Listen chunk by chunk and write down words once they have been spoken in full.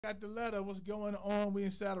Got the letter. What's going on? We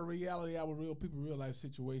inside of reality, our real people, real life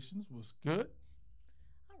situations. What's good?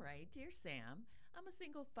 All right, dear Sam, I'm a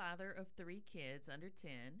single father of 3 kids under 10.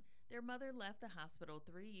 Their mother left the hospital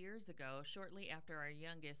 3 years ago, shortly after our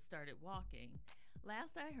youngest started walking.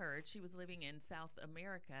 Last I heard, she was living in South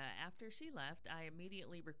America. After she left, I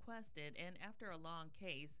immediately requested, and after a long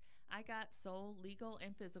case, I got sole legal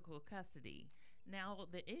and physical custody. Now,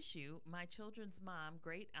 the issue: my children's mom,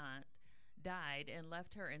 great aunt, died and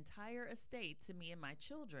left her entire estate to me and my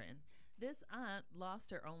children. This aunt lost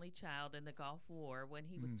her only child in the Gulf War when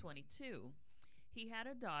he was 22. He had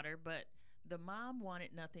a daughter, but the mom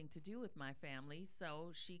wanted nothing to do with my family, so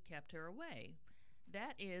she kept her away.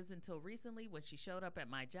 That is until recently, when she showed up at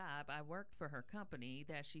my job. I worked for her company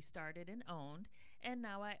that she started and owned, and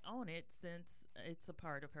now I own it since it's a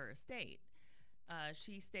part of her estate.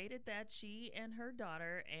 She stated that she and her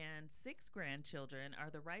daughter and 6 grandchildren are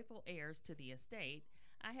the rightful heirs to the estate.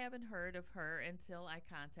 I haven't heard of her until I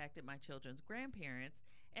contacted my children's grandparents,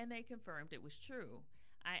 and they confirmed it was true.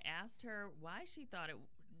 I asked her why she thought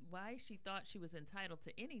she was entitled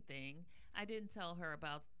to anything. I didn't tell her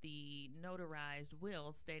about the notarized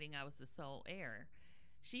will stating I was the sole heir.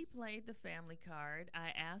 She played the family card.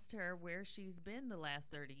 I asked her where she's been the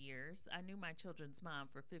last 30 years. I knew my children's mom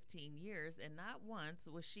for 15 years, and not once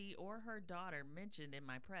was she or her daughter mentioned in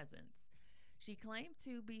my presence. She claimed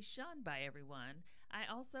to be shunned by everyone. I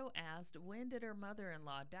also asked, when did her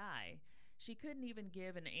mother-in-law die? She couldn't even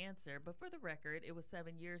give an answer, but for the record, it was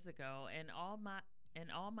 7 years ago, and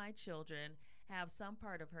all my children have some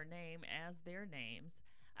part of her name as their names.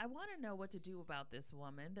 I want to know what to do about this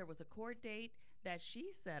woman. There was a court date that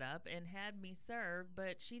she set up and had me served,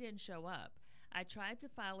 but she didn't show up. I tried to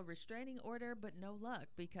file a restraining order, but no luck,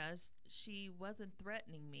 because she wasn't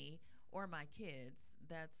threatening me or my kids.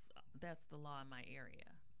 That's the law in my area.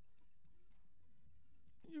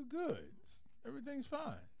 You good? Everything's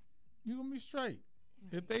fine. You gonna be straight.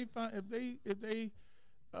 If they find, if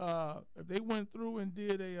they went through and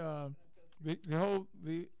did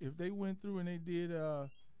if they went through and they did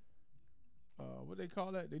what they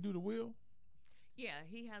call that? They do the will. Yeah,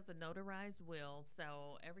 he has a notarized will,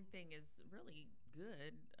 so everything is really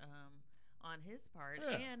good on his part.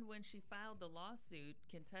 Yeah. And when she filed the lawsuit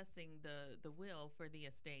contesting the will for the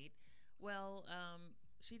estate, well,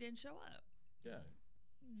 she didn't show up. Yeah,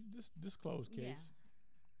 this closed case. Yeah.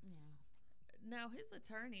 Now, his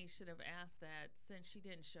attorney should have asked that, since she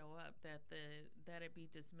didn't show up, that it be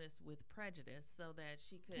dismissed with prejudice, so that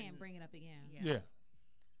she Can't bring it up again. Yeah.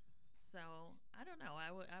 So I don't know.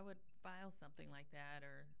 I would file something like that,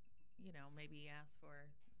 or maybe ask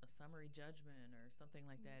for a summary judgment or something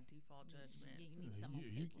like that, default judgment. Yeah, you need some more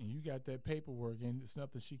You got that paperwork, and it's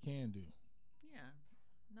nothing she can do. Yeah,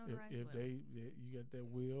 notarized If will. you got that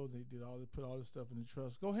will, they did put all this stuff in the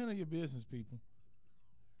trust. Go handle your business, people,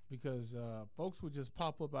 because folks would just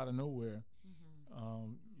pop up out of nowhere.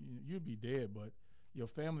 You'd be dead, but your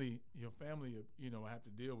family, have to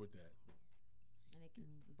deal with that. And it can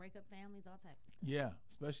break up families, all types of stuff. Yeah,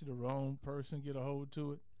 especially the wrong person get a hold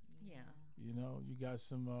to it. Yeah. You got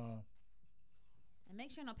some. And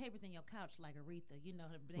make sure no papers in your couch like Aretha. They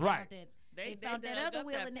Right. found that, They found that dug other up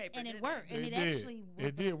will, that and paper, it didn't worked. they? And it They actually did.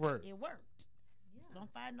 It did work. It worked. Yeah. So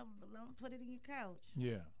don't put it in your couch.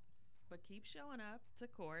 Yeah. But keep showing up to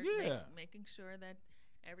court. Yeah. Making sure that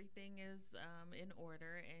everything is in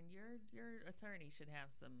order, and your attorney should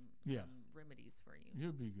have some remedies for you.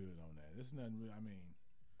 You'll be good on that. It's nothing real. I mean,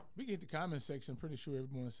 we get the comment section. Pretty sure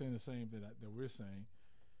everyone is saying the same that we're saying.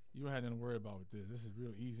 You don't have nothing to worry about with this. This is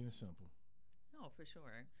real easy and simple. Oh, for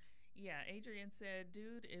sure. Yeah, Adrian said,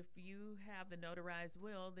 dude, if you have the notarized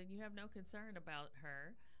will, then you have no concern about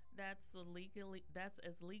her. That's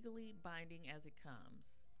as legally binding as it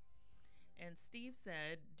comes. And Steve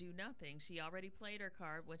said, do nothing. She already played her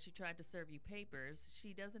card when she tried to serve you papers.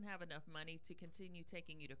 She doesn't have enough money to continue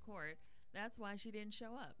taking you to court. That's why she didn't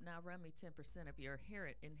show up. Now run me 10% of your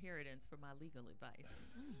inheritance for my legal advice.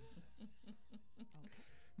 Okay.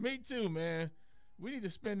 Me too, man. We need to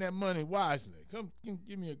spend that money wisely. Come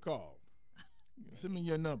give me a call. Send me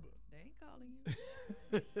your number. They ain't calling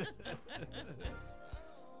you.